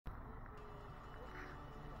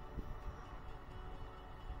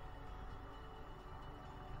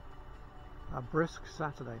A brisk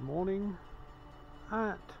Saturday morning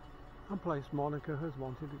at a place Monica has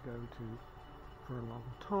wanted to go to for a long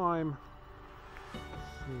time. Let's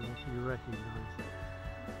see if you recognise it.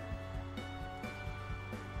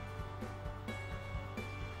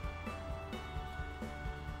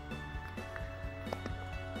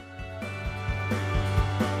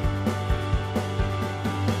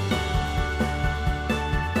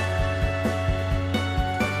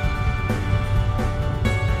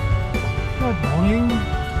 Good morning.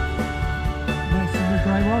 Nice little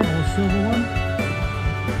grey one or silver one.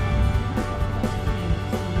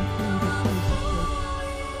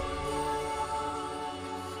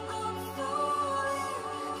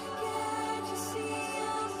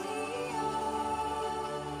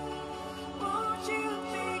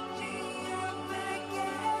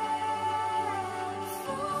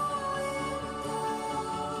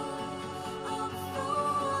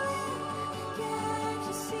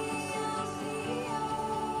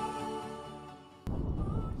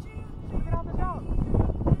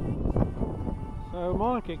 So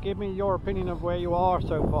Monica, give me your opinion of where you are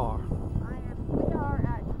so far. We are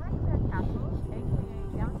at Highclere Castle, aka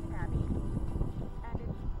Downton Abbey, and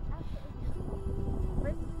it's absolutely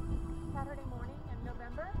great Saturday morning in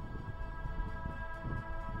November.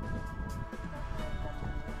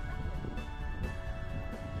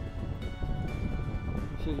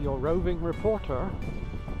 This is your roving reporter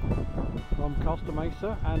from Costa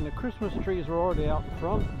Mesa, and the Christmas trees are already out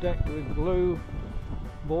front, decked with glue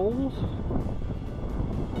balls.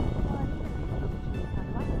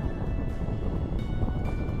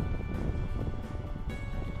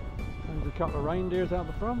 There's a couple of reindeers out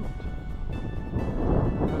the front,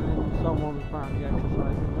 and someone's apparently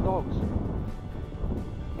exercising the dogs.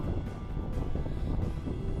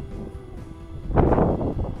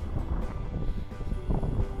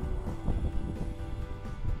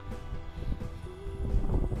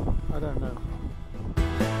 I don't know.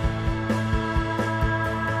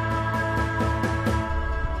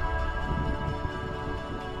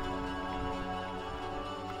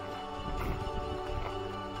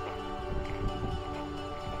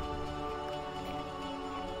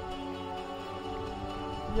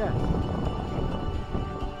 Yes.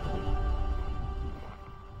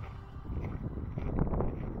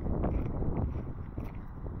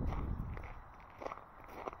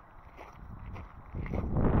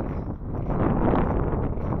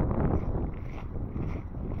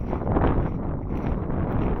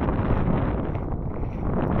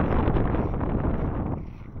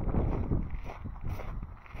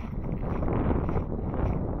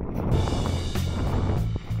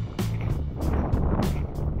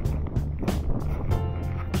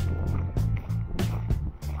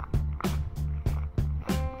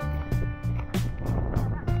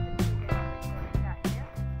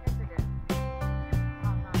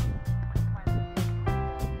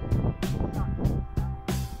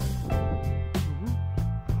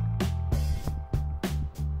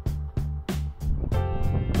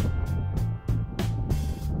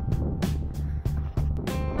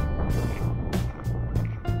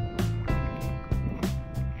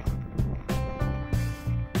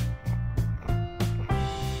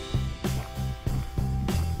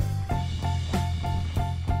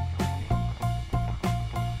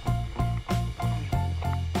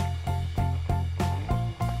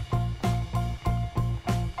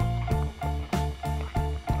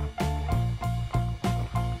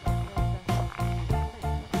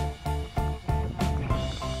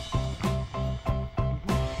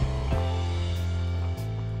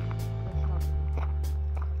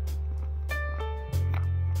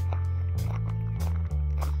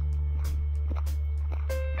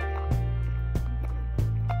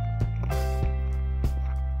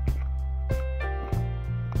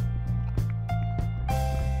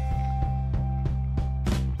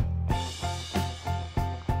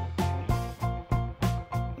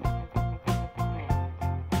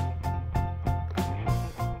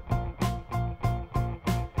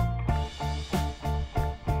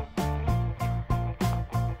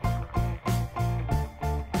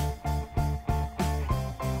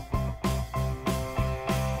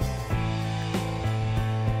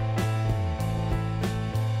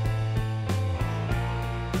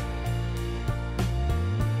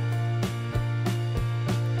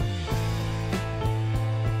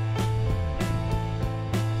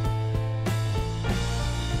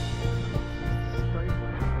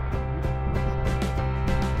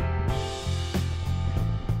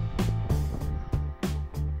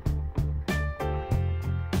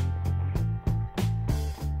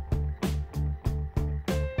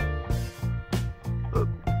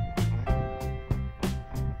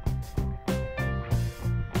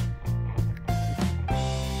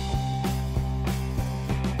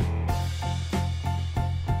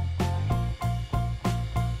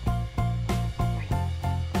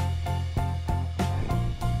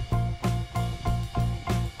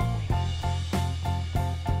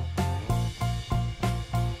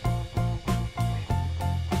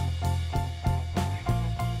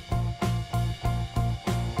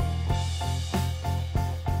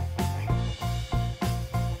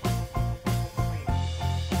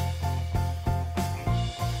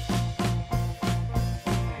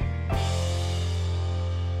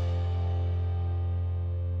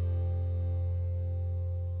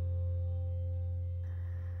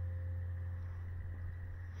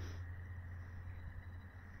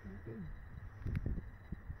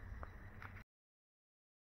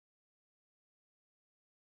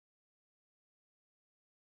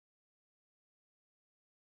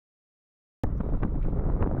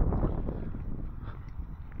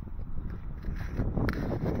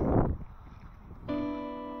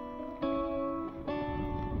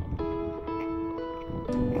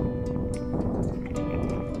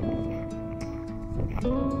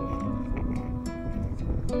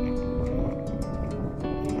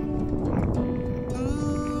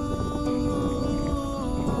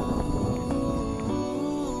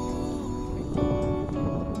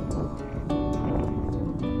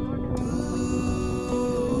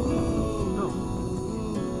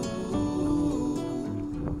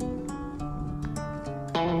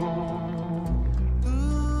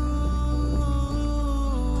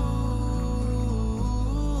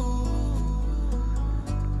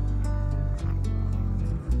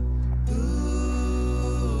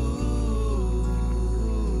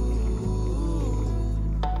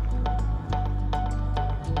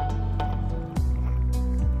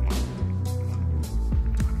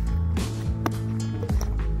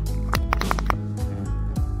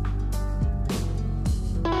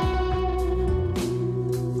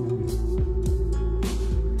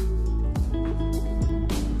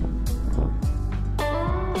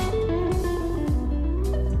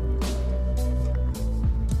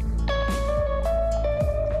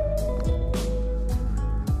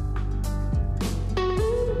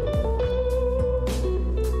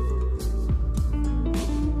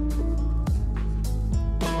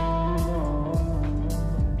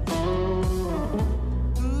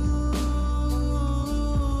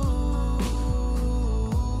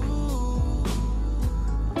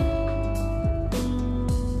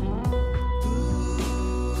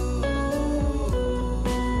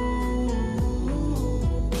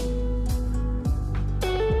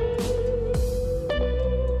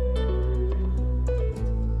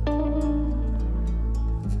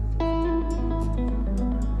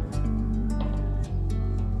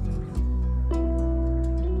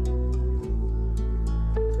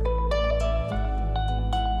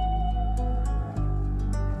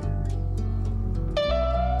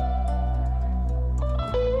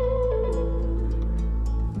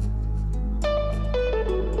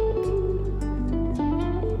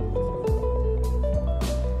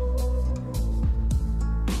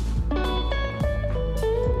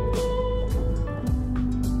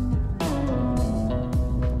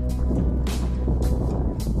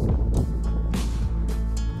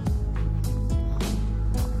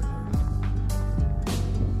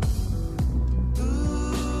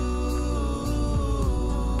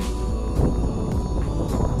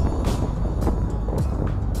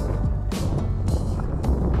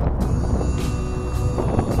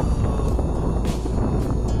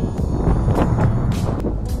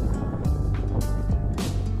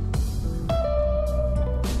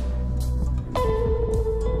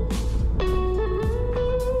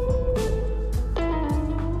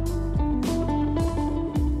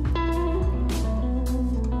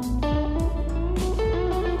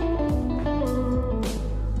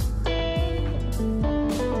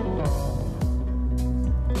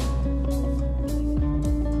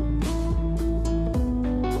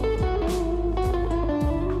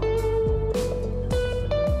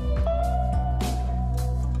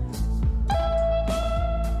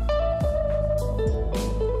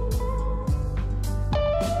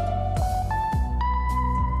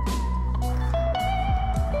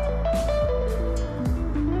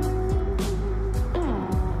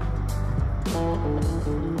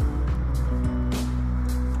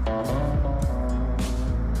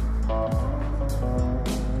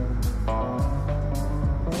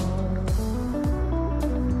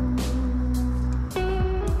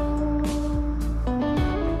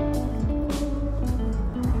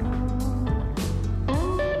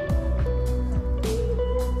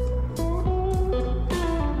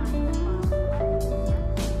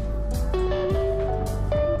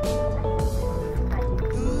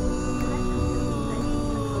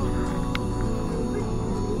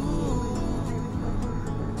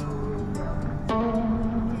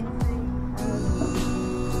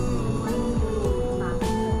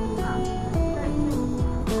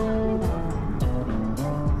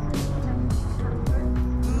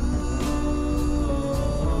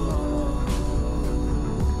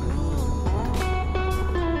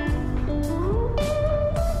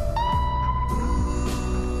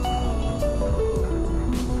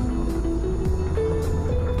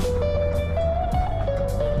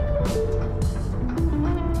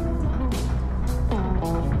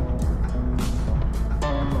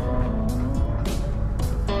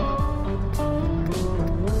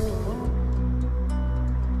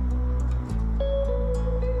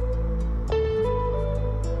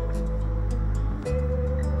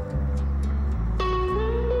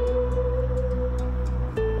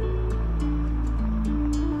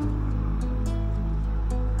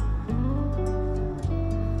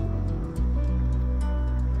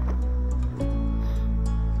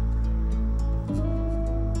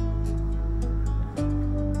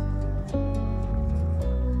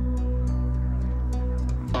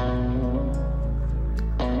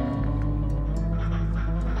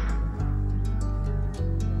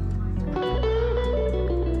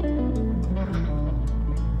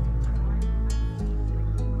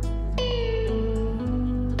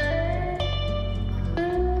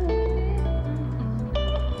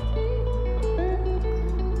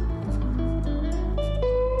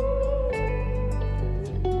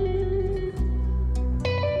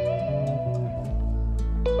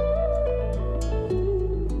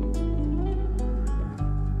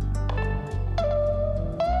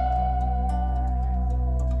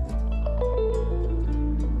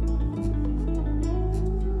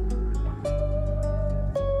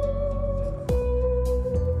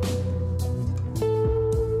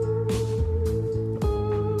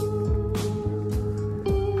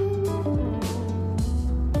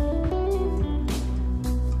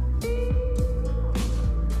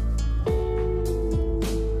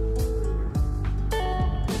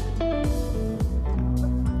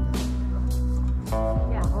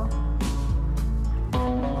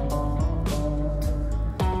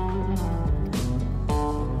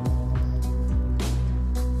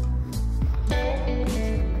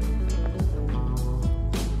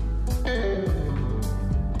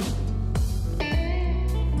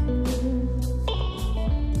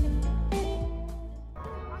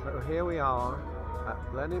 we are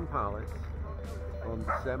at Blenheim Palace on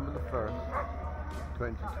December the 1st,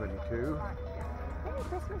 2022. Merry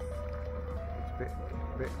Christmas. It's a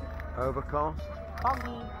bit overcast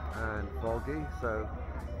Foggy. and foggy, so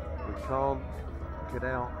we can't get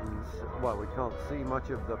out and, well, we can't see much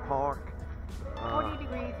of the park. 40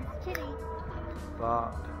 degrees, it's chilly.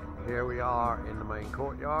 But here we are in the main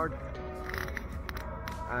courtyard,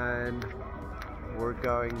 and we're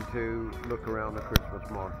going to look around the Christmas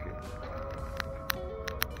market.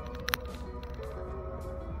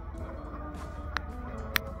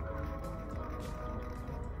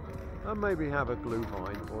 And maybe have a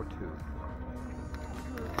glühwein or two.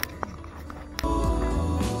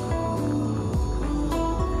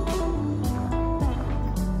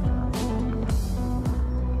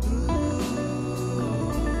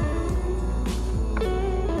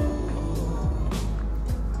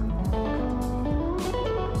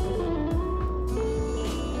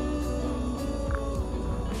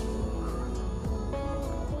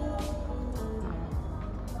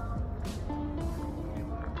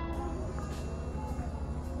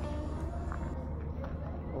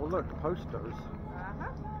 Look, posters.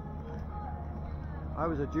 I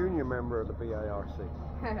was a junior member of the BARC.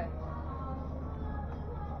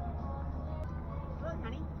 Look,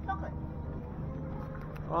 honey, chocolate.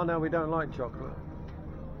 Oh no, we don't like chocolate.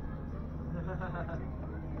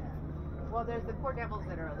 Well, there's the poor devils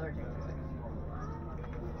that are allergic to it.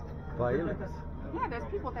 Bailey's. Yeah, there's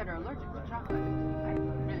people that are allergic to chocolate. I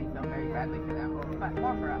really feel very badly for them, but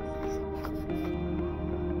more for us.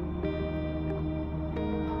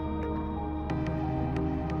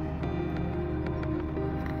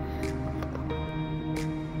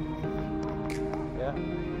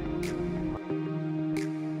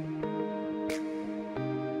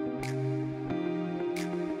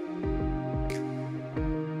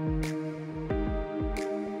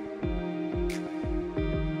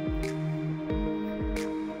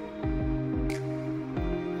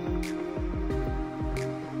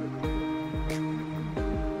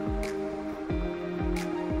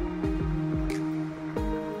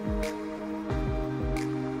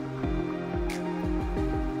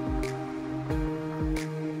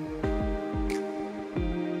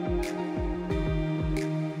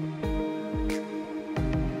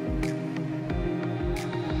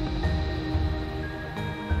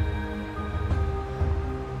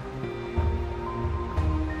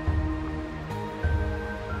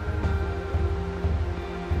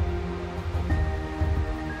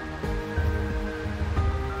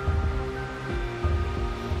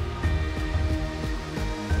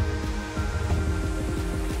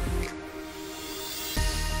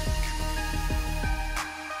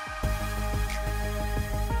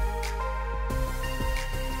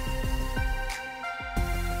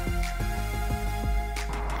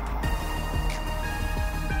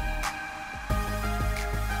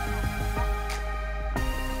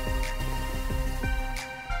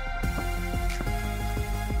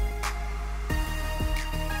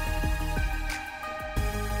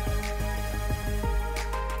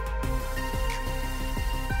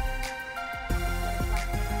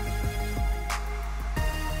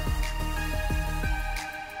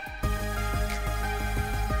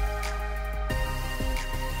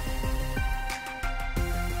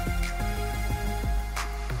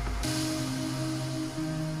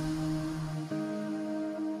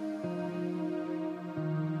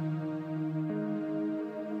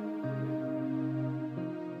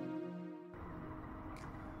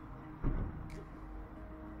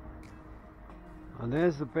 And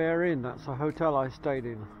there's the Bear Inn. That's a hotel I stayed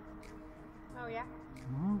in. Oh, yeah?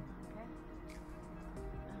 Mm-hmm. Okay.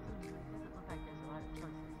 Doesn't look like there's a lot of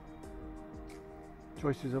choices.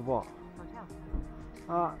 Choices of what?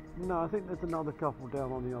 Hotel. No, I think there's another couple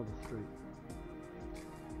down on the other street.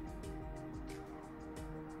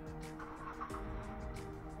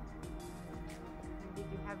 And did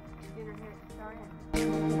you have dinner here at the Star Inn?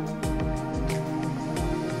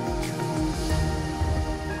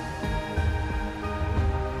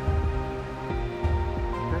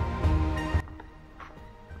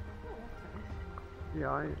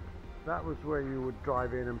 Yeah, that was where you would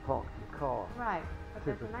drive in and park your car. Right, but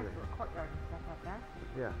there's a nice Typically. little courtyard and stuff up there.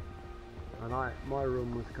 Yeah. And my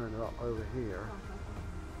room was kind of up over here.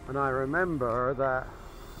 And I remember that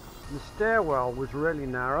the stairwell was really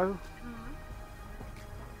narrow.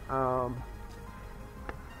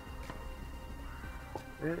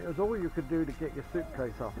 It was all you could do to get your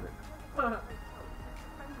suitcase off it.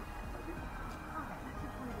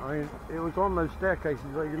 I mean, it was on those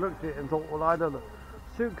staircases where you looked at it and thought, well, either the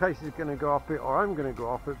suitcase is going to go up it or I'm going to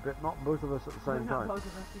go up it, but not both of us at the same time. Not both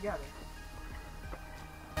of us together.